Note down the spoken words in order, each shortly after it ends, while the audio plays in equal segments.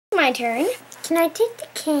my turn. Can I take the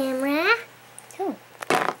camera? Oh.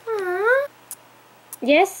 Aww.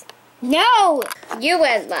 Yes? No! You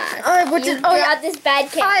went last. You brought this bad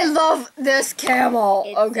camel. I love this camel.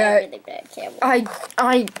 It's okay. a really bad camel.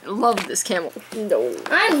 I love this camel. No.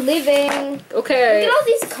 I'm leaving. Okay. Look at all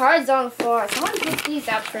these cards on the floor. Someone pick these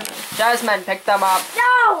up for me. Jasmine, pick them up.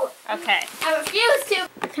 No! Okay. I refuse to.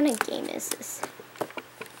 What kind of game is this?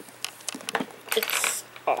 It's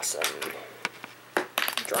awesome.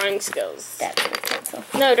 Drawing skills. Stabs with pencil.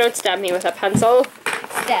 No, don't stab me with a pencil.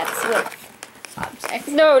 Stabs with objects.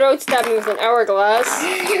 No, don't stab me with an hourglass.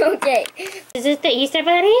 Okay. Is this the Easter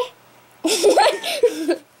Bunny?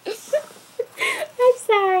 I'm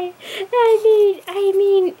sorry. I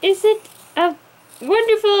mean, is it a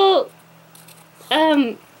wonderful,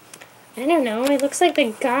 I don't know, it looks like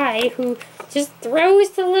the guy who just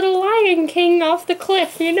throws the little Lion King off the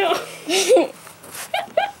cliff, you know?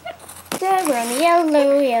 Run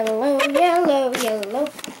yellow, yellow, yellow, yellow.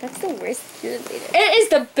 That's the worst cheerleader. It is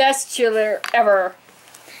the best cheerleader ever.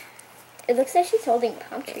 It looks like she's holding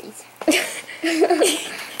palm trees.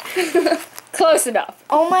 Close enough.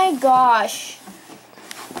 Oh my gosh.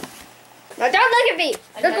 Now don't look at me.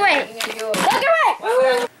 Look away. Look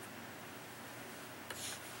away.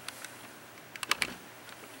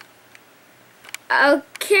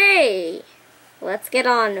 Okay. Let's get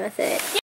on with it.